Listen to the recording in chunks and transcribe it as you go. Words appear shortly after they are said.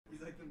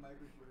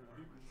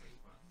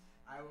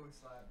I will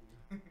slap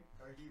you.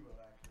 Or he will,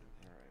 actually.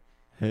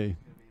 Hey,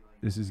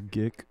 this is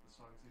Gick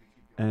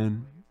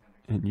and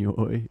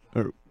Yoy.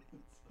 Or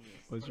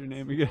what's your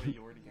name again?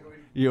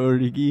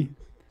 Yorigi.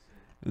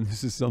 And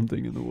this is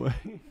Something in the Way.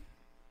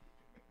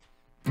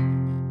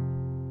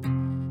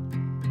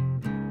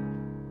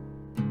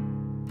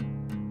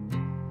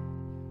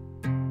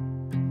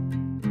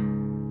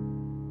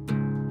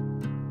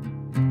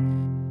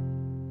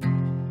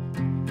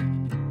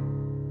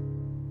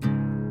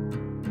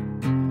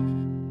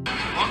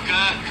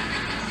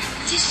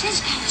 This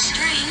is kind of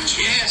strange.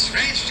 Yeah,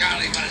 strange,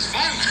 Charlie, but it's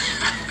fun.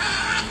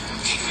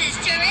 This is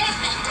terrific.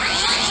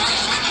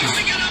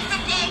 I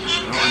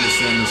don't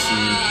understand this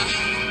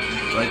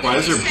scene. Like, why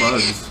is there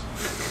bugs?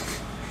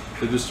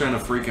 They're just trying to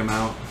freak him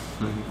out.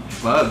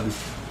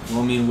 Bugs?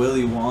 Well, I mean,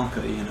 Willy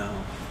Wonka, you know.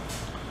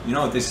 You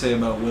know what they say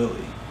about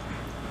Willy?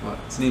 What?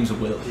 His name's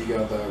Willy. He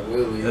got that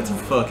Willy. That's a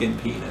fucking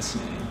penis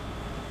name.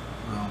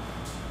 Well,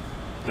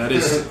 that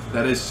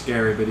is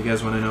scary, but you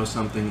guys want to know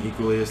something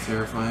equally as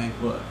terrifying?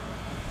 What?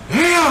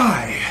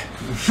 AI!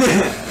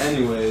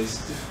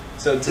 Anyways,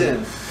 so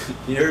Tim,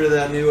 you heard of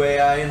that new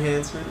AI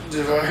enhancement?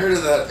 Dude, I heard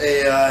of that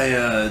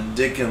AI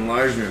dick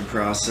enlargement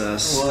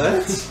process.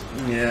 What?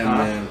 Yeah,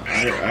 man.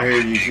 I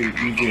heard you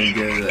can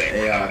get an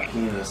AI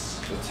penis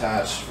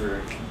attached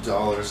for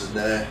 $1 a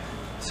day.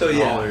 So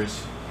yeah,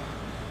 Dollars.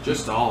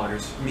 Just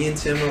dollars. me and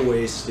Tim are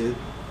wasted.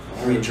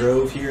 We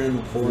drove here in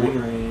the pouring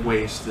rain. I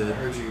Wasted.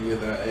 heard you can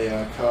get that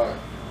AI cock.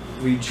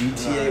 We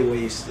GTA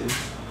wasted.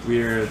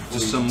 We're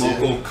just some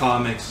didn't- local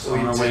comics We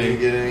on our didn't way.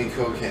 get any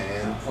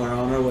cocaine. We're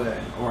on our way.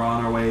 We're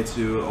on our way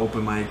to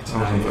open mic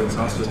tonight. Oh, It's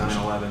also okay.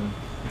 9/11.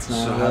 It's So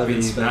 9/11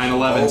 happy special.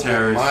 9/11 Open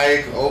terrors.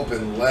 mic,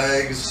 open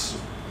legs,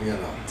 you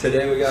know.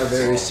 Today we got a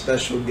very So-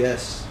 special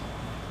guest,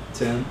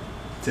 Tim.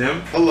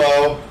 Tim?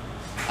 Hello,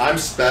 I'm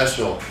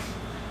special.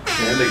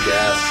 And a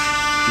guest.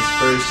 His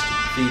first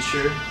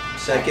feature,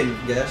 second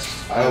guest.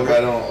 I hope I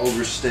don't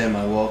overstay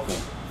my welcome.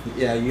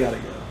 Yeah, you gotta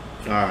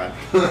go. Alright.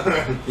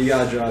 You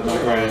gotta drive my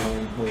car Alright.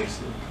 home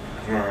wasted.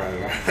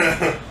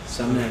 Alright.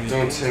 Someday.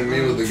 Don't tempt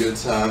me with a good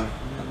time.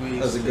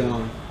 How's it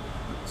going?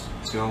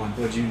 It's going.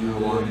 What'd you do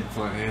One. today?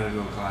 I had to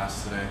go to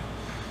class today.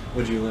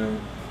 What'd you learn?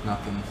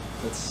 Nothing.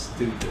 That's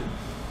stupid.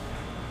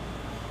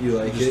 You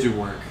like Just it? do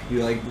work.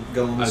 You like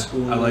going to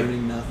school and I like.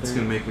 learning nothing? It's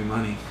gonna make me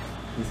money.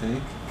 You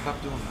think?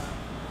 Stop doing that.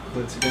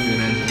 What's it Be gonna an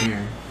make you-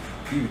 engineer.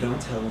 You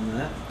don't tell them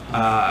that.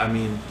 I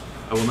mean,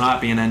 I will not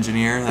be an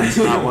engineer. That's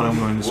not what I'm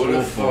going to What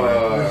school if,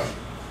 for.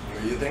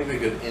 you think they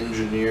could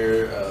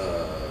engineer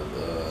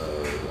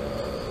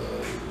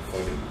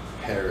fucking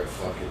pair of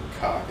fucking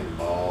cock and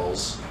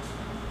balls?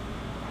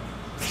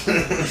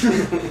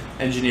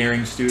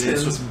 Engineering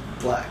students. Tim's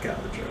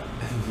blackout drunk.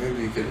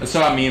 Maybe you could. I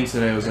saw a meme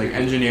today. It was like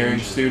engineering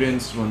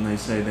students when they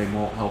say they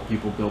won't help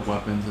people build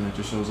weapons, and it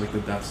just shows like the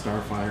Death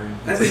Star firing.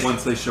 It's like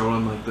once they show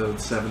them like the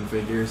 7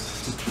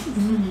 figures.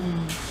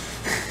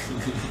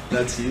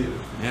 That's you.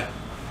 Yeah,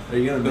 Are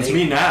you gonna that's make?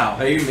 me now.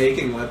 Are you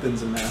making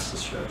weapons of mass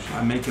destruction?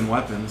 I'm making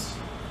weapons.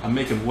 I'm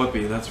making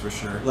whoopee. That's for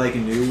sure. Like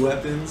new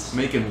weapons?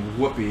 Making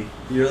whoopee.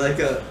 You're like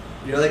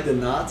the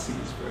Nazis,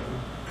 bro.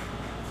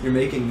 You're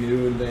making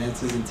new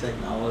advances in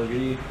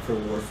technology for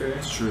warfare.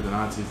 It's true. The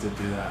Nazis did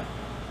do that.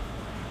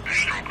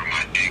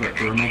 But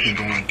they were making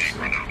guns. So,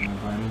 you know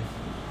what I mean?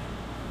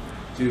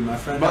 Dude, my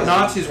friend. But has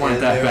Nazis weren't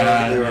that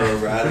bad. They were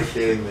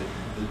eradicating the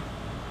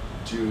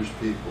Jewish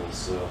people.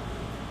 So,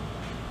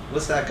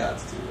 What's that got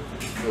to do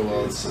with it?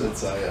 well,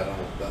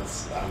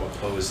 I'm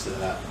opposed to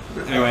that.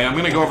 Anyway, I'm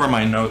gonna go over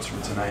my notes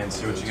from tonight and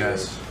see what you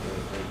guys.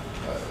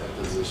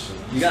 Position.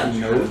 You got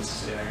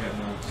notes? Yeah, I got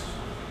notes.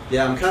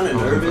 Yeah, I'm kind of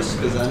nervous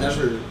because I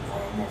never.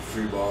 I'm gonna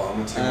free ball. I'm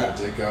gonna take my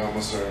dick out. I'm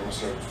gonna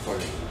start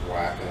fucking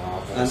whacking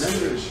off. I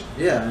never.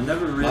 Yeah, I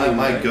never really.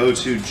 My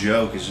go-to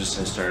joke is just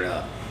I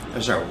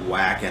start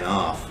whacking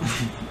off,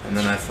 and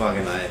then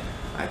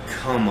I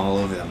come all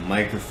over the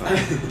microphone,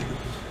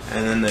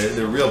 and then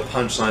the real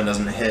punchline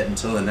doesn't hit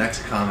until the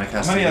next comic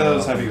has to. How many go. of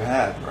those have you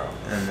had, bro?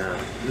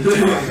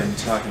 And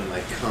talking to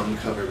my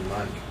cum-covered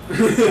mic.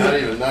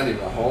 not even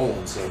a hole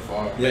in so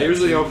far. Yeah, I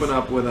usually open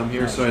up with I'm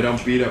here so I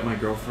don't beat up my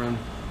girlfriend.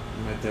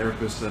 My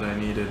therapist said I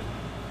needed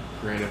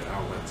creative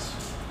outlets.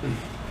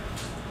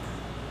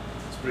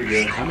 It's pretty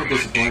good. I'm a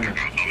disappointment.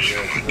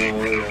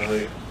 No,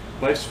 really.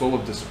 Life's full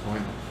of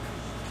disappointment.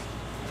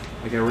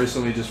 Like I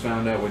recently just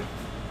found out what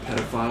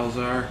pedophiles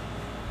are.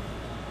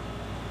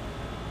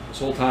 This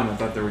whole time I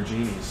thought they were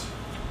genies.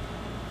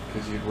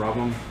 Because you'd rub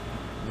them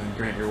and then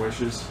grant your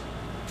wishes.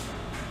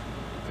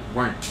 They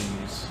weren't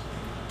genies.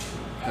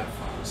 They were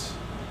pedophiles.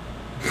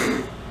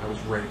 I was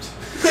raped.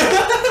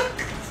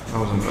 I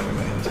wasn't fucking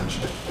paying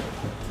attention.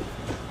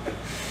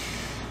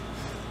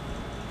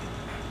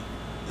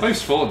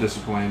 Life's full of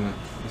disappointment.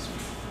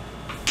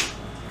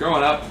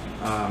 Growing up,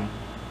 I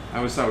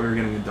always thought we were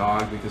getting a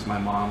dog because my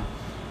mom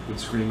would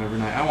scream every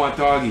night, "I want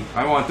doggy,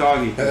 I want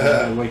doggy."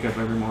 I'd wake up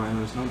every morning,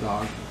 there's no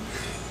dog.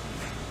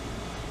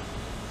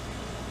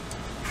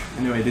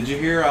 Anyway, did you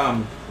hear,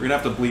 we're gonna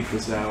have to bleep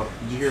this out.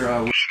 Did you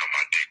hear,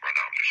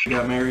 we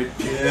got married?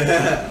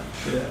 Yeah.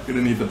 Yeah.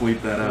 Gonna need to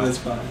bleep that out. That's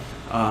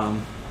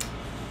fine.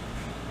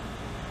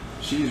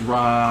 She's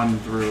run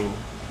through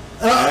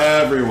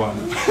everyone.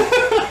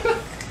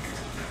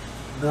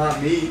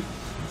 Not me.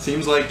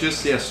 Seems like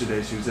just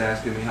yesterday she was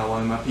asking me how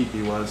long my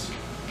pee-pee was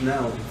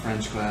No. in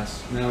French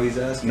class. Now he's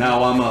asking.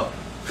 Now I'm up.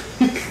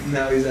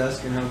 Now he's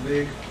asking how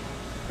big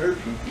her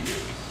pee-pee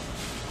is.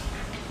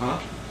 Huh?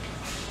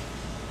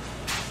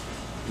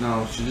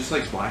 No, she just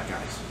likes black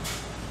guys.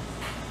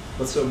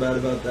 What's so bad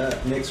about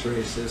that? Nick's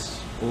racist.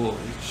 Well,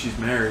 she's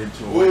married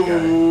to a white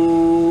guy.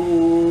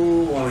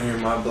 Ooh, want to hear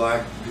my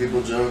black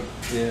people joke?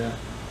 Yeah.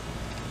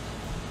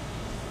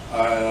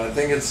 I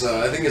think it's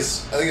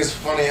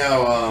funny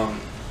how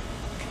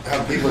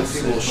people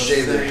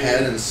shave their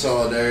head in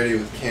solidarity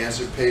with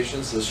cancer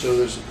patients to show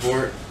their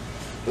support,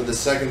 but the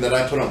second that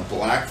I put on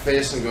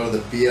blackface and go to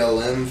the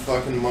BLM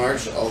fucking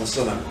march, all of a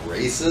sudden I'm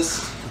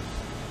racist.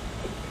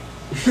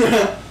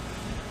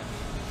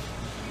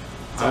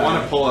 I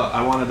wanted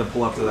to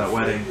pull up to that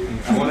wedding.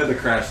 I wanted to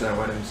crash that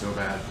wedding so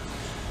bad.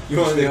 You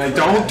want to be like,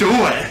 Don't do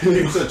it.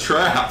 It's a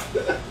trap.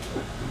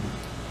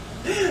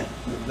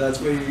 That's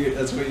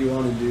what you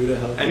want to do to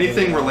help.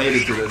 Anything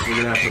related to this, we're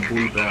gonna have to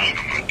bleep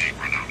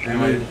out. I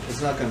mean,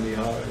 it's not gonna be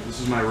hard.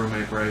 This is my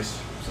roommate Bryce.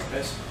 What's up,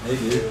 guys? Hey,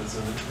 dude.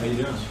 How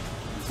you doing?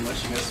 Too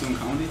much. You guys doing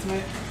comedy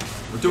tonight?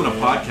 We're doing a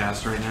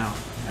podcast right now.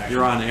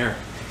 You're on air.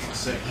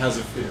 Sick. How's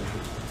it feel?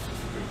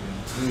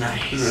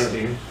 Nice,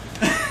 dude.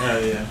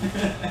 Hell yeah.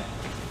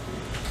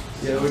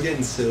 Yeah, we're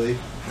getting silly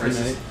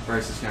tonight.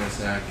 Bryce is kind of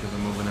sad because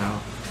I'm moving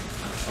out.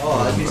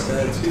 Oh, I'd be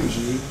sad too, dude.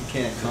 You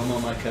can't come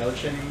on my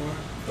couch anymore.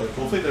 But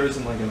hopefully there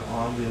isn't like an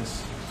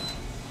obvious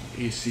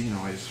AC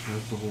noise for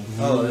the whole.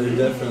 Oh, there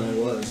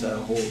definitely was that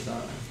whole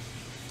time.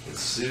 It's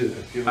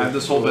soothing. I have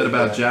this whole bit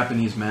about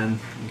Japanese men.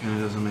 It kind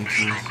of doesn't make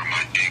sense.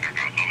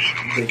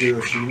 The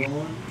Hiroshima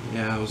one?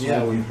 Yeah, I was. Yeah,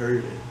 holding, we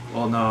heard it.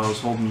 Well, no, I was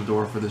holding the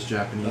door for this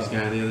Japanese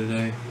guy the other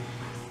day.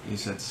 He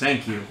said,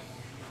 "Thank you."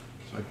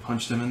 So I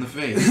punched him in the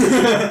face.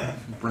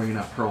 Bringing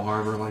up Pearl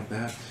Harbor like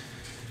that.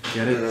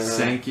 Get it?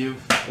 Thank you.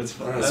 That's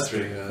fun. That's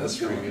pretty good. That's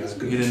pretty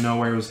good. He didn't know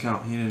where it was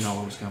coming. He didn't know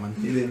what was coming.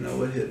 He didn't know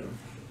what hit him.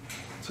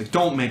 It's like,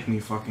 don't make me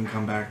fucking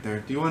come back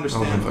there. Do you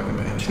understand?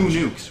 fucking 2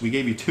 nukes. We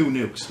gave you 2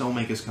 nukes. Don't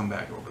make us come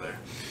back over there.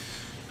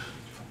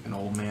 Fucking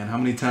old man. How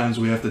many times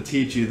do we have to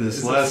teach you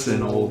this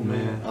lesson, old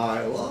man?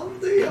 I love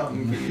the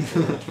young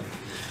people.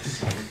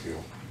 Thank you.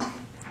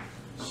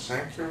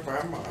 Thank you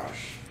very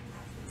much.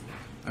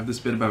 I have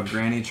this bit about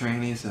granny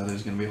trannies. How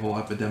there's gonna be a whole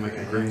epidemic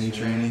of granny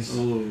trannies.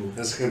 Ooh.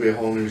 That's gonna be a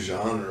whole new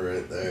genre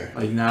right there.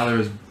 Like now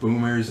there's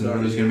boomers and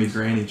then there's gonna be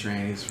granny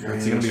trannies.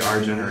 It's gonna be our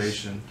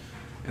generation.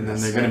 And then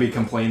they're gonna be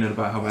complaining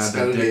about how It's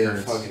bad gotta their be dick a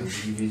hurts. fucking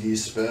DVD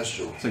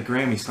special. It's like,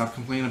 Grammy, stop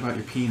complaining about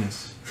your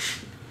penis.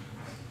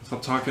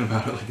 Stop talking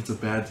about it like it's a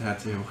bad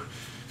tattoo.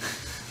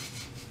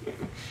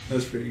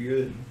 That's pretty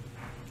good.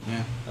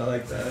 Yeah. I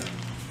like that.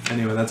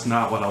 Anyway, that's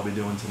not what I'll be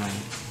doing tonight.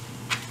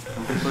 I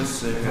got a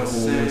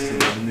whole list of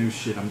the new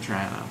shit I'm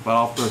trying out, but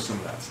I'll throw some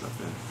of that stuff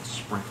in.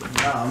 Sprinkle it.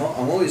 Nah,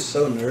 I'm always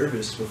so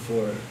nervous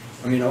before.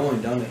 I mean, I've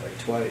only done it like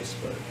twice,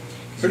 but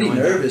pretty only-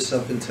 nervous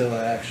up until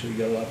I actually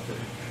go up there.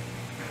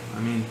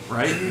 I mean,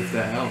 right? If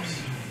that helps.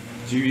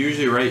 Do you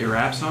usually write your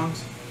rap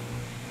songs?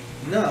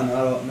 No,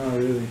 not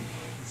really.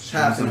 It's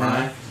half and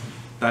half.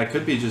 That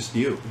could be just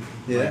you.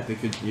 Yeah. Like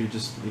you could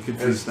It's good.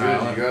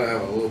 freestyle You it. gotta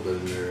have a little bit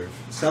of nerve.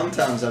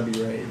 Sometimes I'll be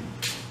writing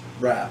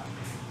rap.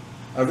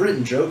 I've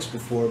written jokes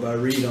before, but I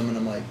read them and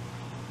I'm like,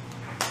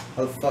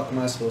 how the fuck am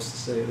I supposed to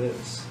say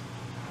this?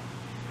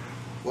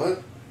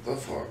 What the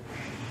fuck?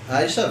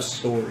 I just have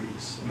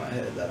stories in my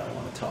head that I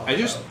want to talk about.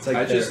 It's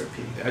like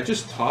therapy. I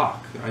just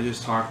talk. I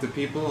just talk to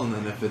people, and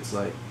then if it's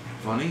like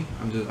funny,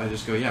 I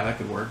just go, yeah, that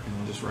could work, and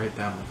I'll just write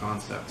down the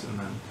concept, and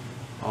then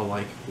I'll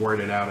like word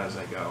it out as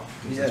I go.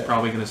 'Cause Yeah. it's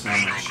probably gonna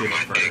sound like shit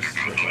at first,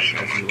 but like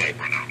as you like,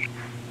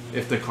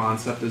 if the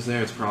concept is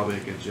there, it's probably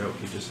a good joke.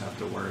 You just have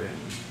to word it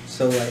and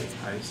So like,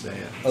 how you say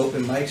it.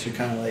 open mics are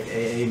kind of like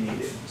AA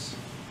meetings.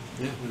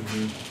 Yeah.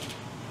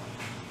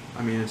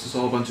 I mean, it's just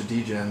all a bunch of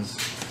degens.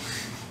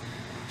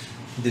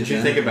 If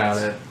you think about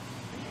it,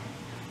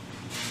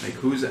 like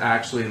who's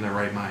actually in their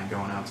right mind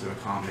going out to a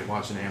comedy,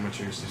 watching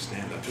amateurs do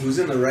stand up? Who's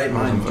in the right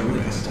mind doing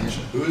this?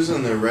 Who's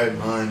in their right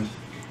mind?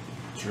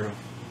 True.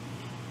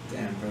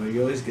 Damn, bro,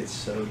 you always get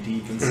so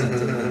deep and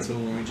sentimental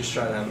when we just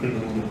try to have a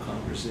normal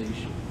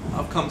conversation.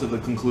 I've come to the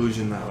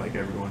conclusion that like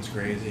everyone's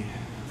crazy.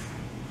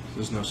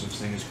 There's no such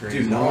thing as crazy.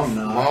 Dude, no, I'm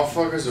not.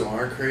 Motherfuckers who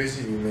aren't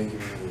crazy, you making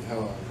me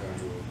hell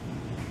uncomfortable.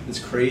 It's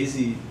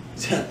crazy.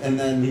 And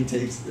then he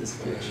takes this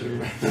picture.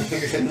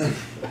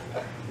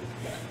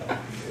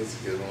 It's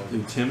a good one.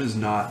 Dude, Tim is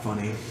not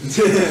funny.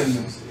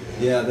 Tim.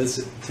 Yeah, that's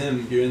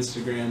Tim. Your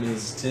Instagram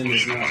is Tim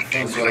is not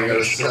funny.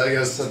 That's why I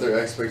gotta set their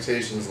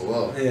expectations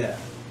low. Yeah.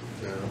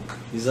 You know?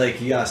 He's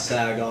like, you gotta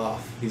sag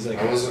off. He's like,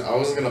 I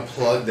wasn't gonna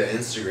plug the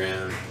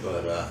Instagram,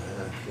 but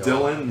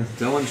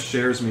Dylan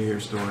shares me your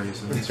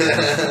stories. And it's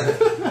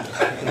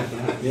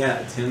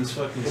yeah, Tim's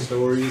fucking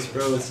stories,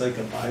 bro. It's like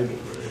a Bible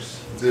verse.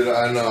 dude,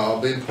 I know.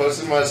 I'll be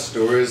posting my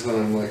stories, and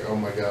I'm like, oh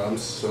my god, I'm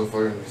so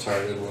fucking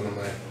retarded. What am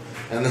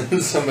I? And then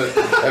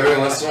every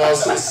once in a while,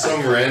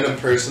 some random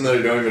person that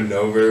I don't even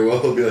know very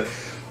well will be like,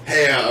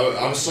 hey,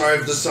 I'm sorry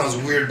if this sounds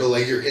weird, but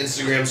like your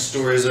Instagram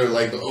stories are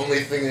like the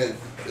only thing that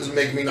is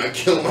making me not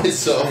kill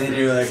myself. And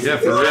you're like, Yeah,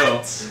 for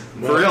real.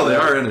 For real, they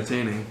are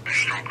entertaining.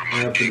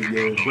 Yeah, pretty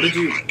good. What did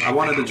you? I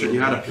wanted to try. You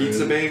had a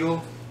pizza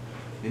bagel,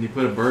 and you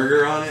put a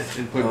burger on it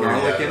and put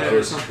garlic in it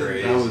or something.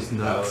 Crazy. That was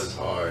nuts. That was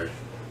hard.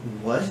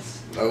 What?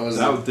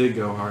 That did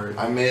go hard.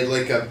 I made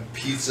like a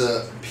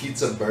pizza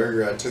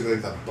burger. I took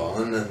like the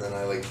bun and then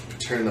I like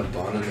turned the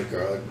bun into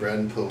garlic bread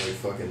and put like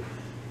fucking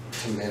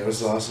tomato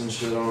sauce and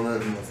shit on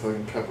it and the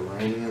fucking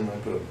pepperoni and I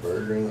put a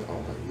burger in it.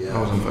 Oh my god. I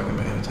wasn't fucking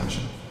paying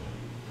attention.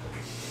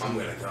 I'm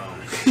gonna come.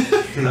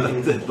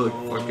 That did look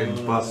fucking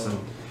bussin'.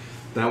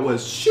 That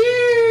was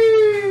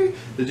shit.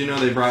 Did you know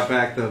they brought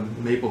back the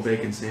maple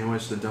bacon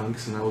sandwich, the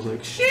Dunks, and I was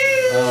like, shit.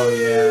 Oh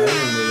yeah, I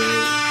remember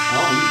that. I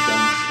don't eat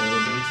Dunks though.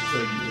 Dunks is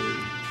like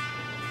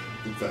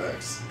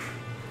Facts.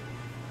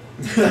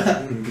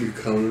 You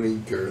come to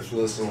me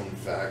girthless on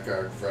Fat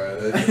Cock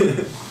Friday.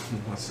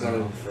 It's not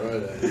on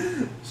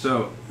Friday.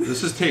 So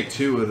this is take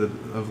 2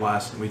 of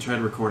last. We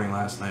tried recording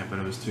last night, but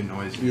it was too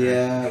noisy.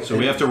 Yeah. So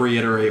we have to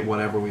reiterate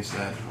whatever we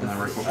said on that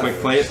record. Quick,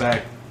 play it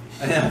back.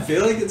 I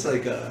feel like it's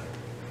like a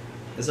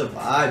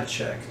vibe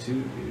check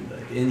too, dude.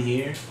 Like in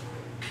here,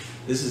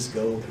 this is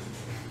golden.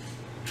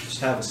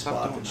 Just have a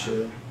spot to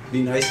chill.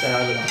 Be nice to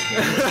have it on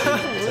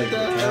camera. It's like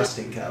the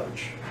casting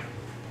couch.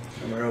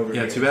 And we're over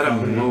Yeah, here. too bad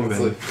I'm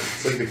moving.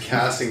 It's like the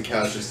casting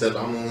couch, except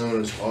I'm the only one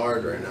who's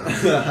hard right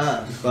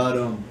now.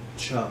 Bottom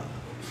chop.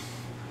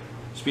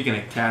 Speaking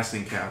of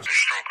casting couch.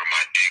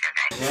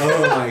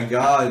 Oh my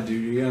god,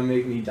 dude, you're gonna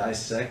make me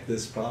dissect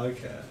this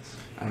podcast.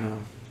 I know.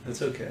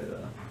 That's okay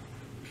though.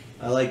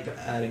 I like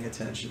adding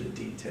attention to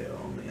detail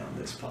only on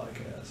this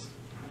podcast.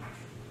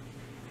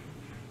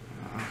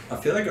 I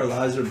feel like our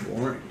lives are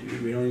boring,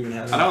 dude. We don't even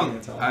have anything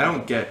to talk about. I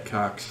don't get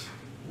cucks.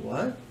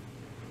 What?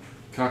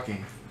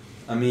 Cucking.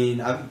 I mean,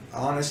 I've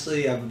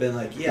been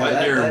like, yeah,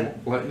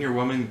 letting your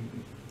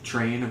woman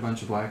train a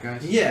bunch of black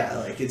guys? Yeah,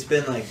 like it's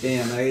been like,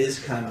 damn, that is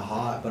kind of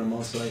hot, but I'm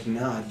also like,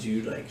 nah,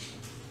 dude, like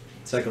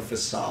it's like a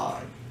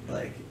facade.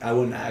 Like I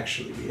wouldn't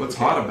actually be. What's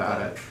okay hot with about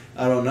that. it?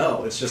 I don't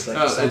know. It's just like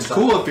it's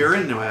cool if you're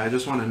into it. I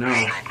just want to know.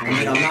 I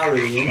mean, I'm not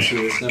really into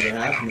it. It's never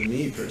happened to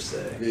me per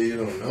se. Yeah, you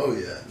don't know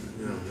yet.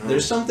 You don't know.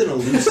 There's something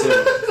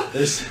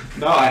elusive.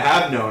 No, I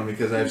have known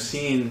because I've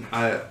seen.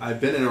 I've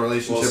been in a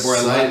relationship where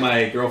I let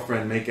my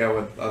girlfriend make out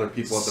with other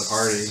people at the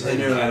party,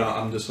 and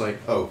I'm just like,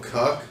 oh,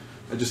 cuck.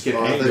 I just get I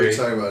thought you angry. were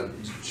talking about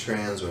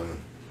trans women.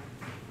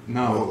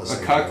 No, a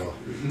cuck.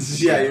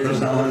 Yeah, you're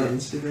just on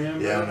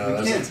Instagram. Yeah, no,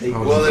 you can't take.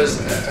 Well, there's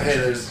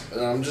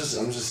I'm just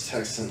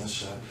texting this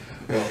shit.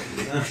 Well,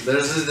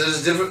 there's a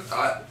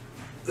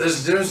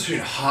difference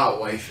between hot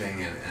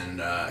wifing and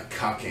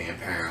cucking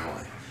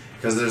apparently,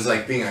 because there's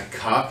like being a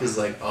cuck is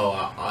like, oh,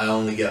 I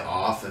only get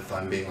off if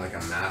I'm being like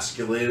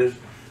emasculated,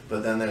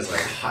 but then there's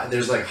like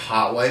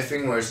hot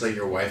wifing where it's like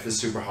your wife is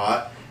super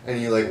hot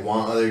and you like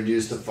want other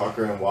dudes to fuck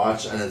her and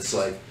watch, and it's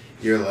like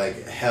you're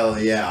like, hell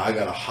yeah, I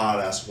got a hot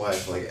ass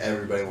wife, like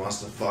everybody wants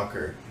to fuck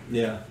her.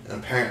 Yeah.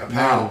 And apparently,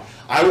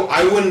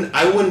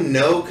 I wouldn't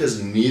know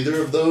because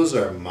neither of those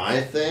are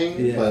my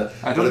thing. Yeah. But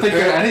I don't think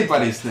they're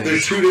anybody's thing. They're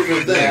two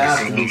different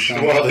things.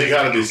 Yeah, well, they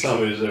gotta be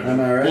somebody's different. Am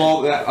I right?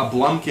 Well, a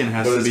blumpkin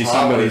has to be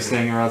somebody's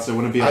thing, or else it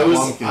wouldn't be a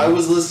blumpkin. I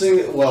was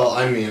listening. Well,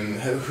 I mean,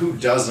 who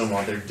doesn't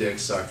want their dick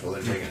sucked while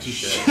they're taking a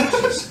shit?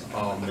 It's just,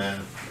 oh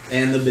man.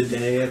 And the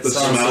bidet. The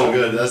sounds so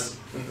good.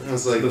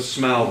 That's like the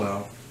smell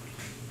though.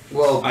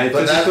 Well, I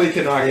physically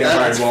cannot get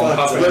hard while I'm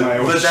puffing my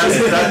own but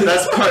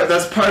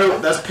that's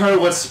part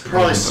of what's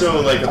probably so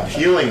like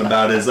appealing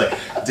about it is like,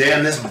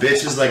 damn, this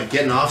bitch is like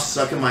getting off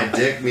sucking my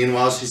dick.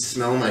 Meanwhile, she's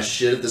smelling my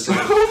shit at the same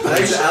time.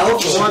 That's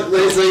alpha.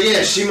 It's like,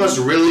 yeah, she must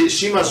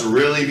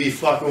really be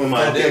fucking with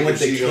my dick with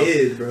the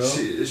kid, bro.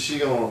 She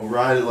gonna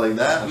ride it like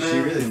that, man. She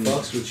really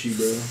fucks with you,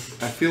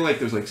 bro. I feel like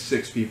there's like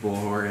 6 people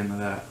who are into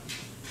that.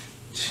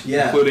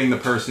 Yeah. Including the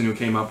person who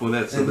came up with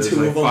it. So And there's 2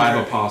 like of them 5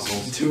 are,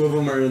 apostles. 2 of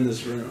them are in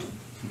this room.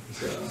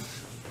 So,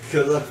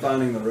 good luck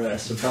finding the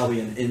rest. So probably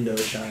in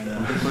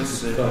Indochina,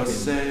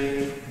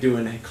 fucking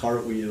doing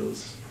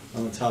cartwheels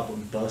on the top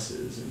of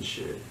buses and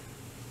shit.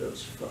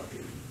 Those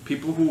fucking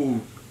people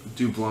who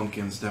do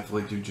blumpkins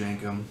definitely do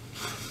jankum.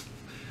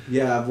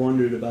 Yeah, I've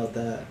wondered about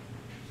that.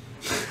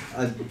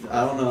 I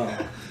don't know.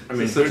 I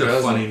mean, it's such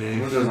a funny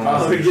name. It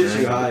probably gets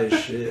you high as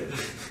shit.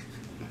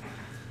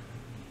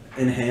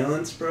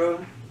 Inhalants,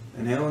 bro.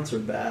 Inhalants are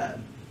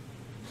bad.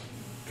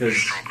 Because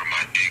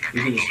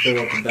you can just fill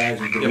up the bags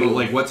with Yeah, but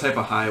like, what type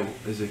of high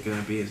is it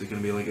gonna be? Is it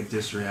gonna be like a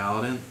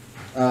disreality?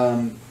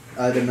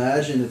 I'd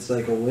imagine it's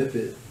like a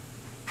whippet,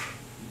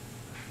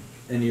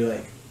 and you're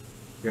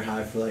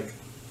high for like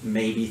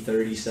maybe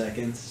 30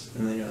 seconds,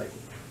 and then you're like,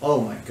 oh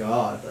my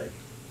god, like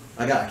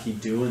I gotta keep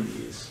doing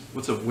these.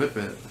 What's a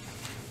whippet?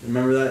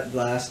 Remember that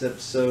last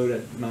episode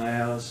at my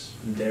house?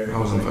 And Derek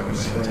was like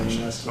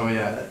spraying us. Oh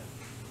yeah. That?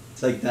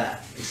 It's like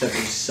that, except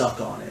you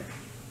suck on it.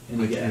 And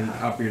Like you get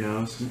high. up your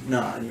nose?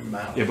 Nah, in your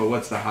mouth. Yeah, but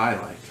what's the high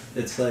like?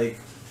 It's like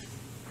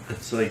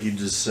It's like you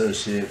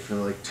dissociate for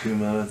like 2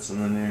 minutes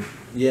and then you're...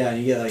 Yeah, and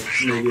you get like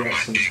maybe like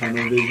some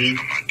tunnel vision,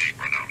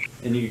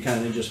 and you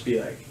kind of just be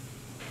like,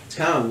 it's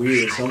kind of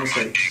weird. It's almost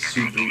like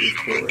super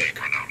euphoric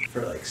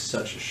for like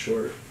such a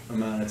short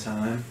amount of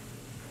time,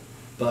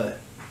 but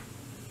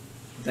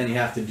then you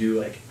have to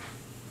do like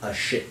a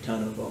shit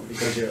ton of them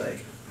because you're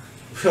like,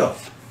 oh,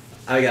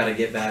 I gotta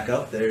get back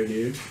up there,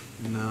 dude.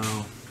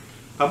 No.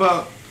 How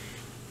about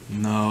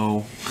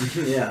no?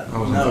 Yeah, I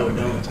wasn't fucking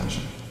paying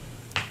attention.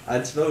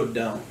 I'd vote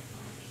don't.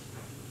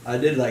 I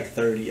did like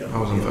 30 of them.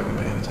 I wasn't fucking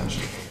paying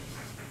attention.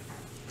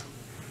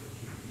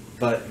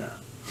 But no,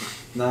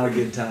 not a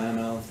good time,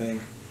 I don't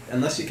think.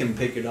 Unless you can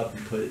pick it up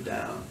and put it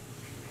down.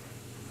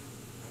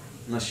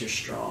 Unless you're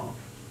strong.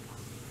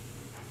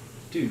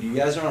 Dude, you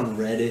guys are on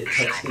Reddit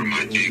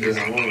texting dudes.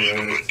 I'm on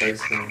Reddit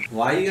texting.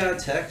 Why you gotta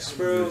text,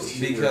 bro?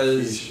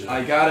 Because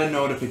I got a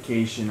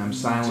notification. I'm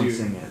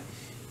silencing it.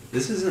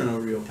 this isn't a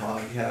real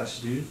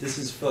podcast, dude. This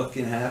is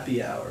fucking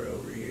happy hour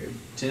over here.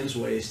 Tim's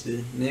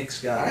wasted.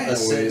 Nick's got I a ain't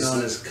sitting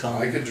on wasted. his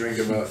cum. I could drink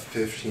about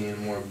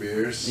 15 more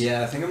beers.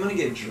 Yeah, I think I'm gonna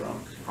get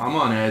drunk. I'm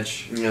on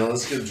edge. Yeah,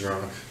 let's get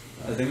drunk.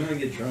 I think I'm gonna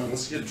get drunk.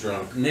 Let's get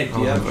drunk. Nick, do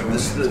you have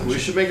This is we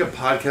should make a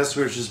podcast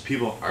where it's just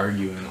people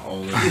arguing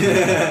all the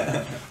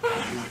time.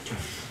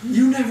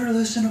 You never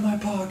listen to my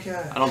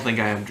podcast. I don't think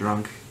I have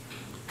drunk.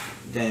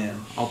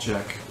 Damn. I'll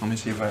check. Let me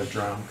see if I have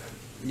drunk.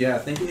 Yeah, I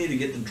think you need to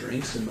get the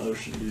drinks in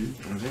motion, dude.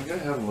 I think I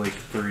have like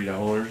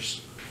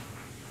 $3.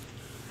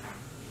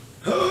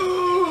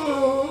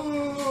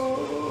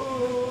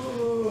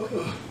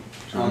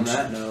 On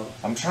that note,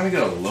 I'm trying to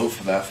get a loaf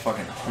of that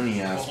fucking honey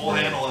ass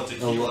bread. of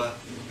tequila.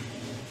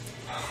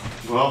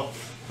 Well,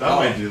 that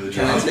might do the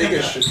can I job. take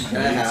a can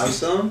I have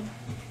some?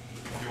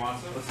 You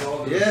want some? Let's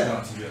all do Yeah. a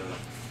shot together.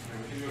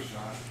 We can do a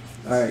shot.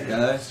 Alright,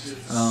 guys.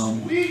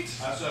 Sweet.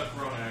 I still have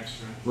Corona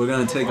extra. We're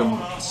gonna take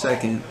a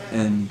second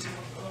and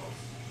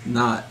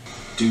not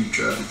do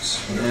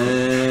drugs.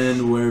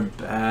 And we're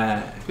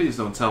back. Please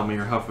don't tell me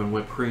you're huffing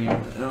whipped cream.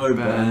 And we're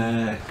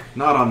Ben. back.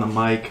 Not on the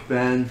mic,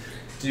 Ben.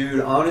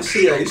 Dude,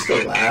 honestly, I used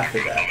to laugh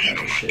at that kind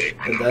of shit.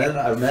 But then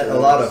I met a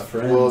lot of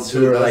friends Well, who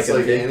dude, are like that's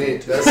like addicted any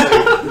to that's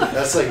it. like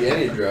that's like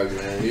any drug,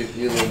 man.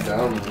 You look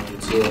down on it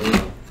until you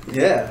know.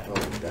 Yeah. Oh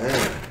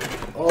damn.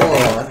 Oh,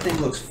 that thing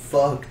looks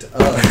fucked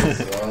up.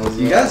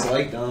 You guys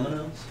like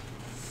Domino's?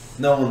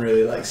 No one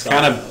really likes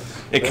Domino's.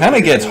 It kind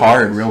of gets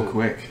hard real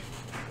quick.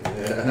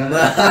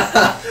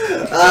 Yeah.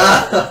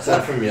 Is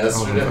that from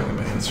yesterday?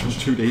 It's from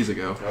 2 days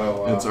ago.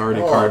 Oh wow. It's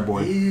already Oh,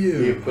 cardboard. You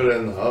Ew. put it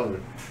in the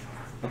oven.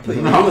 I'll put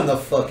you No. in the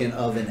fucking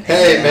oven.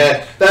 Hey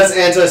man, that's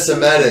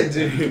anti-Semitic.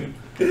 Dude.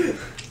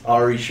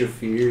 Ari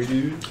Shafir,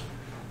 dude.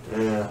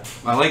 Yeah.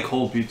 I like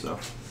cold pizza.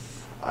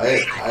 I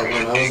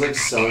when I was like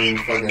selling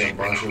fucking a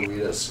bunch of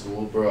weed at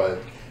school, bro,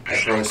 I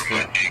probably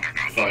spent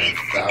fucking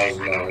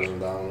 $1,000 on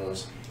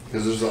Domino's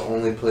because it was the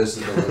only place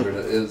to deliver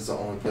to. It was the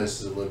only place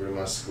to deliver to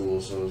my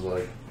school, so it was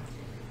like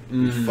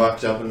you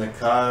fucked up in the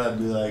car. I'd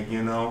be like,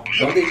 you know,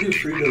 Don't they do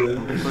free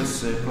delivery?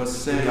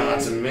 not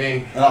to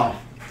me.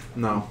 Oh.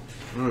 No.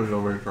 It was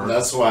over card.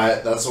 That's why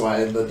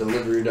the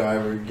delivery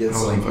driver gets I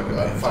like wasn't fucking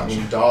a paying fucking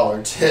attention.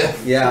 $1 tip.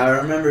 Yeah, I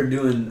remember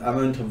I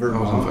went to I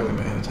Vermont wasn't fucking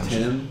paying with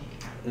attention. Tim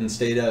and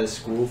stayed out of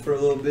school for a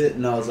little bit,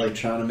 and I was like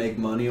trying to make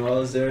money while I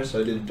was there, so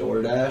I did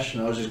DoorDash,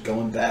 and I was just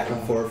going back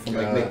and forth from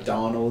like God.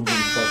 McDonald's and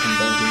fucking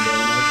Dunkin'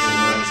 Donuts, and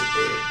that was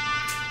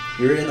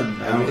it. You're in the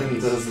I mean,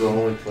 mountains. those are the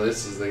only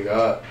places they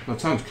got. That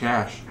sounds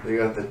cash. They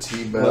got the Was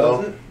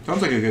T-Bell. it?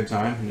 Sounds like a good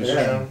time. Just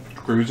Yeah.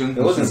 cruising.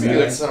 It wasn't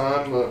It's a bad.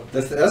 good time, but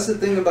That's the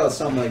thing about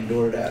something like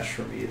DoorDash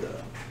for me,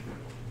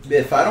 though.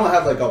 If I don't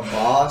have like a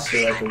boss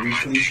or like a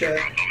weekly check,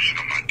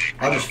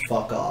 I'll just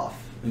fuck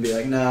off and be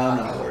like, nah, I'm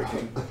not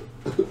working.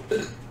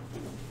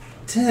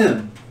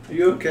 Tim, are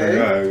you okay?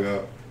 I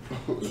got.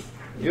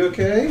 You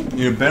okay?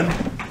 You been?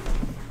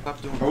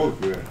 Stop doing Oh,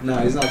 yeah. No,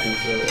 he's not gonna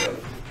throw it up.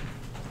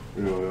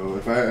 You know,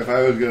 if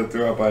I was gonna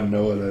throw up, I'd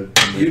know it.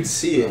 You'd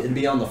see it. It'd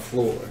be on the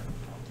floor.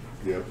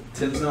 Yep.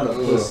 Tim's not a Ugh.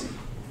 pussy.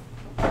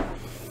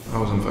 I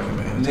wasn't fucking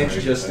paying Nick,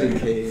 attention. just in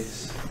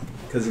case.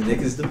 Because Nick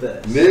is the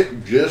best.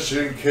 Nick, just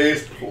in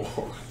case.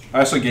 I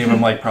also gave him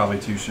like probably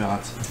 2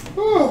 shots.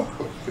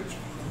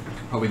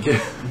 Probably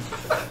get.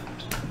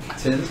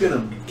 Tim's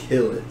gonna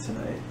kill it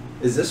tonight.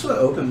 Is this what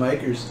open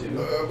micers do?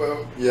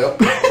 Yep.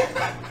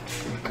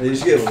 They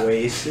just get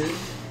wasted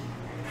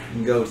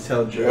and go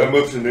tell I jokes?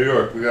 moved to New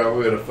York. We got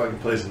a fucking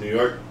place in New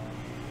York.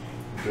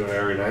 Do it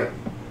every night.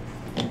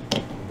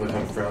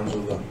 Become friends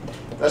with them.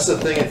 That's the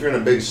thing. If you're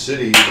in a big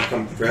city, you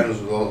become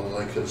friends with all the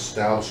like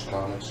established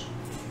comics.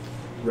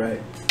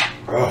 Right.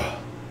 Oh.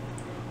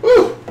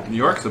 Woo. New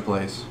York's the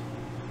place.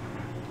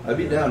 I'd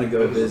be down to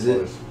go That is the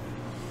visit. place.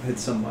 Hit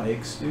some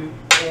mics, dude.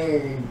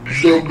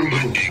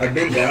 Mm. I've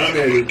been down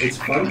there. It's a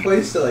fun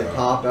place to like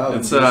pop out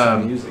It's and do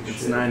some music. it's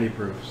shit. 90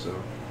 proof, so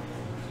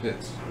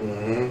it's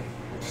Mhm.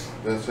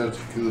 That's how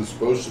it's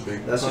supposed to be.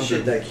 That's the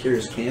shit that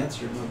cures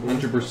cancer, my boy.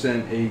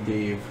 100% a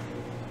Dave.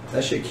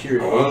 That shit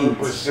cured AIDS.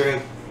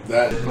 100%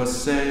 That. Let's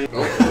say.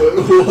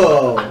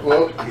 Whoa.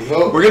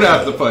 We're gonna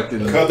have to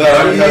fucking cut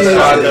that out. Jesus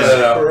Cut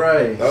that out.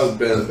 Christ. That was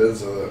Ben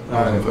Vince of it.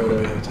 Alright, fucking pay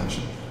whatever.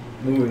 attention.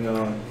 Moving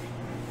on.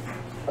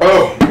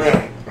 Oh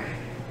man.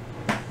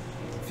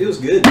 Feels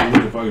good, Need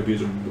dude. a fucking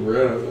piece of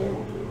bread.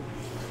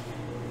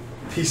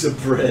 Piece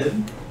of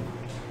bread.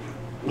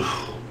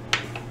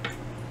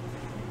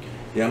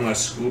 Yeah, my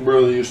school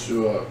brother used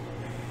to.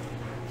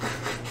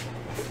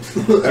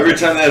 Every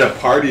time they had a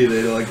party,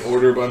 they'd like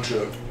order a bunch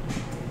of.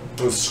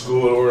 With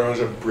school, would order a bunch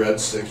of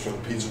breadsticks from the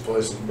pizza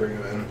place and bring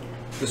them in.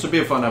 This would be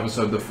a fun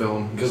episode to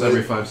film because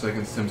every 5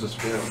 seconds Tim's just.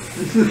 Yeah.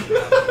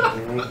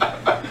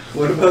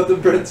 What about the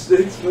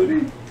breadsticks,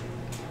 buddy?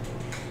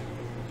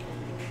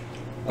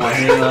 Oh,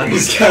 hang on.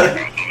 He's got.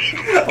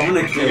 I'm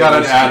gonna kill. You got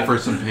an this ad kid. for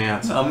some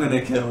pants. I'm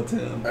gonna kill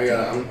Tim.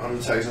 I'm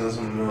texting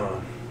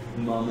some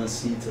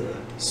Mamacita.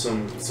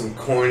 some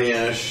corny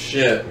ass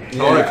shit.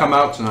 Tell her to come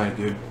out tonight,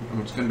 dude.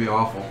 It's gonna be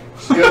awful.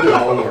 She gotta do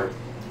homework.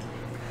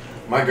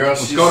 My girl,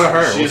 Let's go to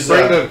her. Let's She's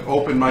bring the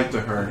open mic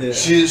to her. Yeah.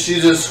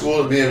 she's at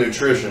school to be a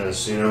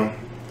nutritionist. You know,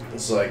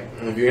 it's like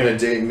if you're gonna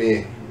date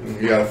me,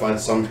 you gotta find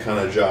some kind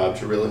of job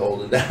to really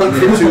hold it down for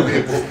two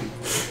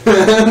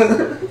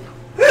people.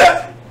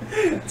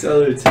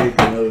 Tell her to take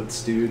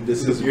notes, dude.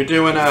 This is. You're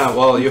doing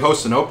well, you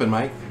host an open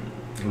mic.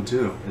 Me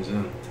too.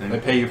 They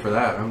pay you for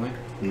that, don't they?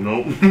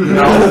 Nope.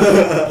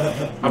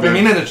 No. I've been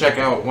meaning to check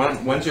out.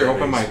 When's your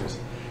open mic?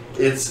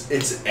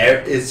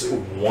 It's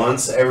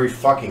once every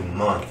fucking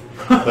month.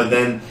 But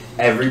then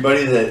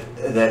everybody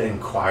that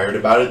inquired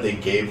about it, they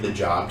gave the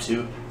job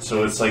to.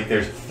 So it's like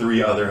there's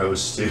 3 other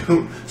hosts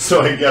too.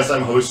 So I guess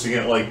I'm hosting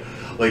it like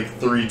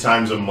 3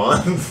 times a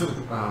month.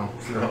 Oh,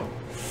 No.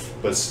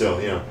 But still,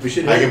 you know, We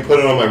should. I can put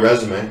it on my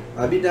resume.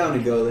 I'd be down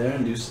to go there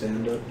and do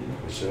stand up, dude.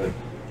 I should.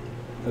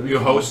 That'd be you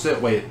fun. host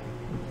it. Wait,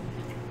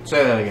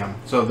 say that again.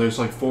 So there's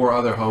like 4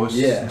 other hosts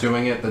Yeah.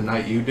 doing it the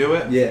night you do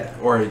it. Yeah.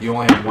 Or you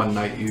only have one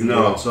night you do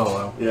No. it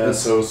solo. Yeah,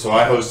 so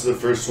I hosted the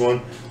first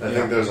one. I Yeah.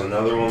 think there's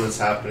another one that's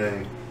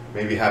happening.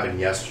 Maybe happened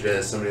yesterday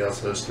that somebody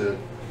else hosted,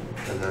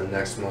 and then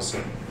next month.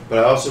 But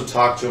I also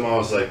talked to him. I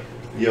was like,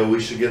 "Yo, we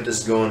should get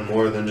this going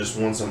more than just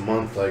once a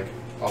month. Like,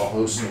 I'll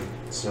host them."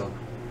 So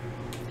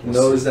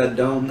Those that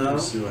don't know, We'll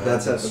see what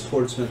that's at happens. the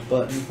Portsmouth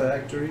Button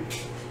Factory.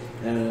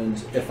 And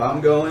if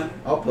I'm going,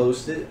 I'll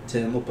post it.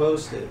 Tim will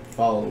post it.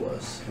 Follow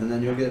us, and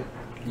then you'll get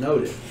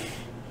noted.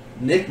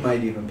 Nick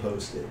might even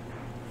post it.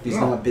 He's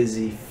Oh. not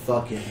busy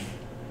fucking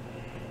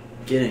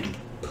getting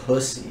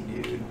pussy,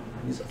 dude.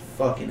 He's a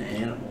fucking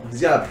animal.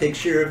 He's got a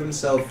picture of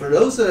himself. For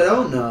those that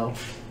don't know,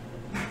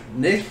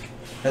 Nick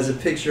has a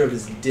picture of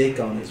his dick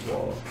on his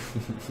wall.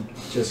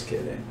 Just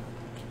kidding.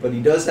 But he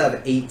does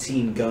have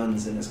 18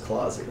 guns in his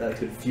closet that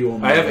could fuel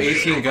him. I have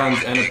 18 guns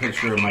and a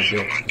picture of my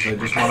dick. So I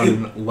just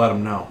want to let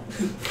them know.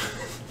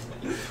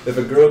 If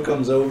a girl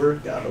comes over,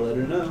 gotta let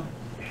her know.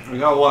 I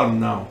gotta let them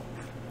know.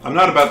 I'm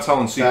not about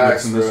telling secrets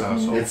Facts, in this bro.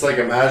 household. It's like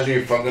imagine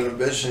you're fucking a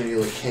bitch and you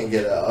like can't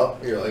get it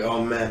up. You're like,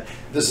 oh man,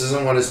 this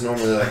isn't what it's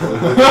normally like.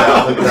 Look at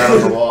that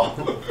on the wall.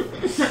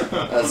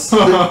 That's.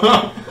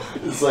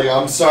 It's like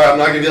I'm sorry, I'm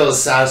not gonna be able to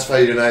satisfy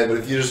you tonight. But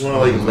if you just want to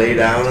like lay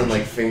down and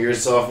like finger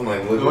yourself and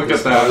like look at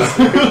this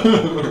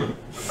that.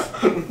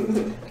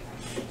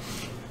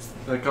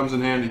 That comes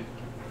in handy.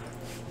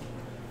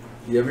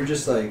 You ever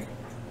just like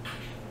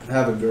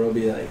have a girl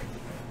be like,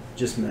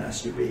 just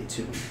masturbate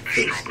to me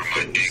face to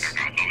face?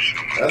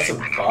 That's a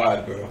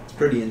vibe, bro. It's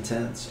pretty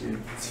intense,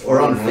 dude.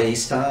 Or on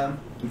FaceTime.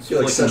 You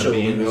feel like Flicking such a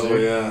the bean. loser. Oh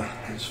yeah.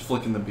 Just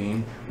flicking the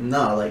bean.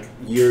 No, like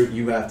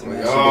you have to Like,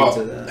 masturbate to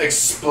oh, that.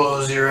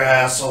 expose your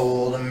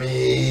asshole to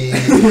me.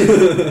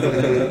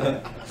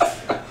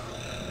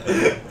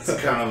 It's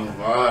kind of a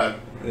vibe.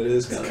 It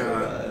is It's kind of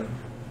a kinda- vibe.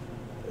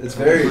 It's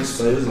very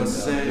exposing.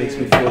 let's Though. It say- makes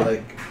me feel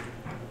like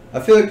I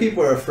feel like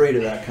people are afraid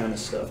of that kind of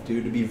stuff,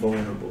 dude. To be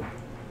vulnerable.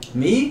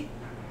 Me,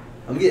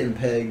 I'm getting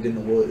pegged in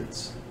the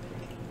woods.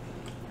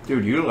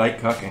 Dude, you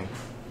like cucking.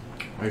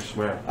 I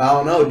swear. I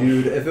don't know,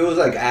 dude. If it was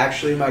like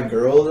actually my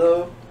girl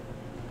though,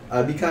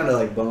 I'd be kind of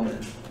like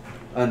bumming.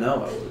 I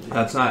know I would. Dude.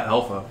 That's not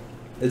alpha.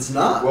 It's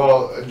not.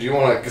 Well, do you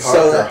want to cock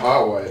So or that-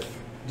 hot wife?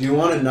 Do you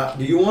want to not?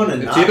 Do you want to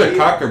It's not? either be-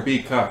 cuck or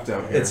be cucked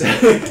out here. It's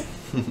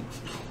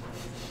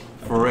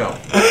For real.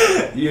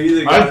 you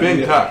either. I've gotta been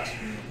be- cucked.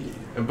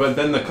 But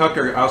then the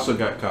cucker also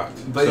got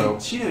cucked. But So,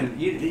 she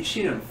didn't.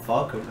 She didn't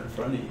fuck him in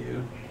front of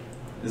you.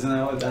 Isn't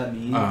that what that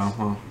means?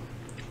 huh.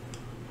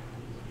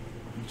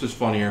 It's just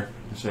funnier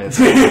to say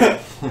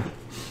it.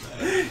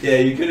 Yeah,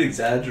 you could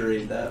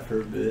exaggerate that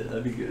for a bit.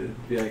 That'd be good.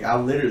 Be like, I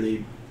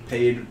literally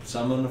paid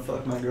someone to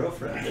fuck my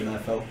girlfriend, and I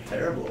felt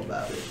terrible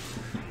about it.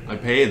 I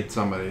paid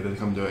somebody to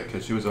come do it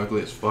because she was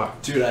ugly as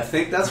fuck. Dude, I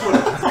think that's what.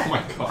 Oh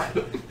my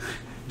god.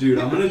 Dude,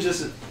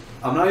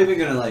 I'm not even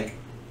gonna like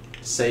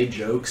say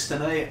jokes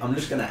tonight. I'm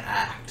just gonna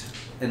act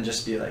and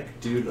just be like,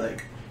 dude,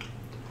 like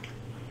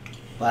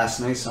last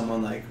night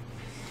someone like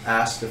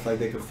asked if like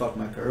they could fuck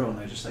my girl, and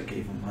I just like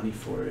gave them money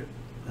for it,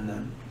 and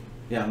then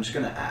yeah, I'm just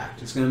gonna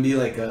act. It's gonna be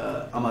like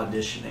I'm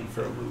auditioning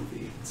for a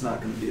movie. It's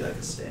not gonna be like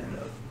a stand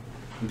up,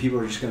 and people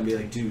are just gonna be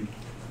like, dude,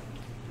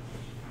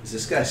 is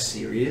this guy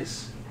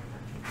serious?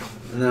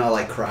 And then I'll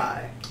like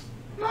cry.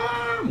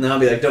 And then I'll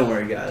be like, don't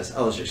worry guys,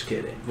 I was just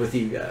kidding with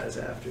you guys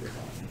after.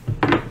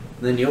 And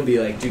then you'll be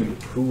like, dude,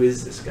 who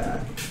is this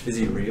guy? Is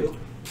he real?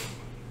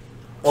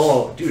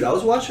 Oh, dude, I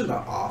was watching The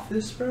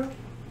Office, bro.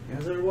 You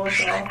guys ever watch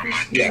The Office?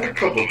 Yeah, A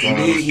couple me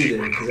times.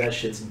 either, because that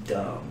shit's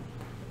dumb.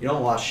 You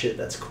don't watch shit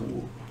that's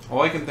cool.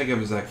 All I can think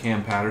of is that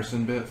Cam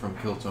Patterson bit from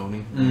Kill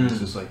Tony. It's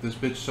just like, this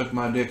bitch sucked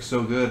my dick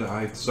so good,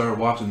 I started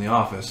watching The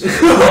Office.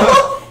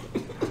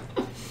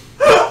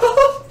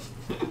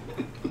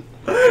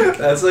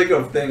 That's like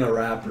a thing a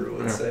rapper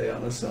would say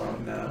on a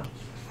song now.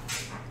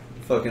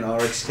 Fucking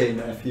RXK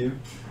nephew.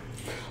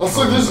 I was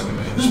like, this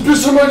bitch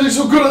sucked my dick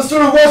so good, I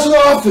started watching The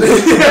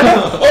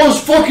Office. I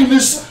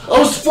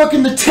was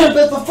fucking the temp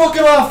at the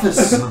fucking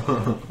office.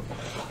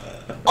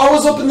 I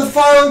was up in the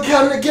filing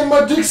cabinet getting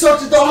my dick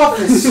sucked at the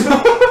office.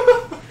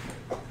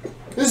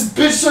 This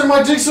bitch sucked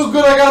my dick so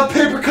good I got a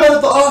paper cut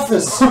at the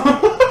office.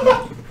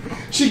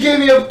 She gave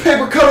me a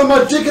paper cut on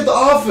my dick at the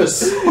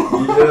office.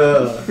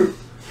 Yeah.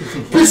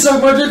 Bitch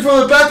sucked my dick from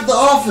the back of the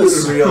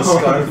office. Real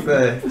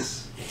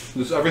Scarface.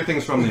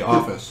 Everything's from The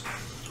Office.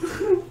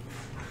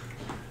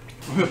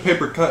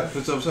 Paper cut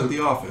because I was at the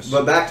office.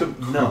 But back to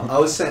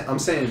I'm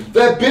saying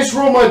That bitch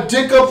rolled my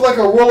dick up like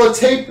a roll of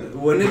tape.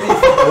 wouldn't it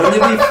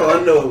be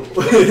fun though?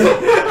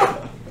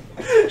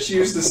 She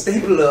used to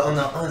staple it on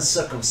the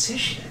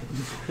uncircumcision.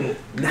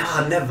 Now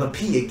I'll never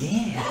pee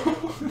again.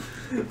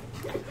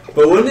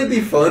 But wouldn't it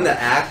be fun to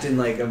act in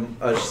like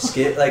a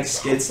skit, like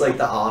skits like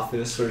The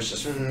Office, where it's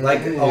just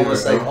like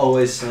almost like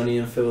Always Sunny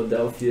in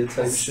Philadelphia type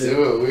Let's shit?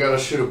 do it. We gotta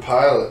shoot a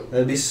pilot.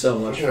 That'd be so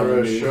much fun. Have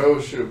a Dude.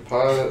 show, shoot a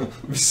pilot.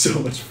 It'd be so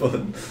much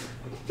fun.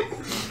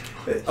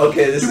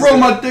 Okay, this You is roll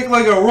my dick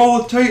like a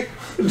roll of tape.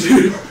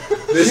 dude.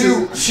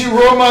 She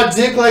rolled my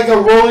dick like a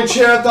rolling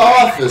chair at the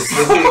office.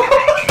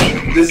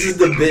 This is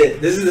the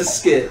bit. This is the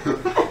skit.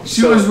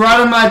 She was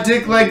riding my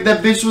dick like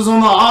that bitch was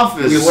on The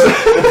Office.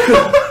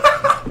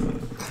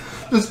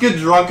 Just get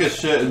drunk as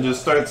shit and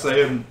just start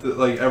saying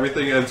like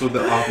everything ends with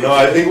The Office. No,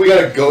 I think we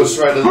gotta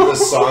ghostwrite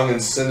this song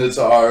and send it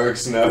to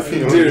RX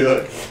nephew. Dude.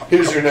 Like,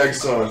 here's your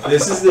next song.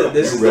 This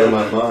is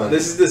my mind.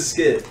 This is the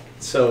skit.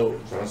 So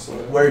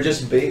we're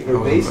just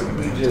we're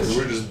basically just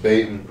We're just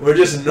baiting. we're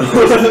just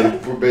normal.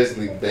 We're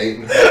basically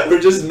baiting. We're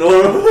just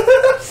normal.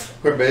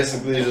 We're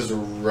basically just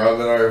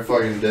rubbing our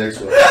fucking dicks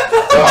with the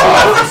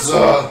office.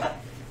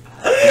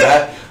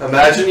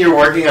 Imagine you're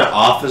working an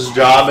office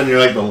job and you're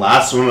like the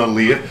last one to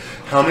leave.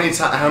 How many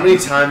times?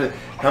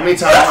 You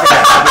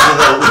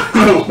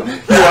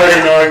already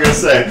know what I'm gonna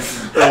say.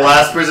 The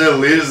last person to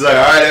leave is like,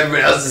 all right,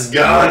 everybody else is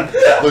gone.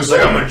 Looks like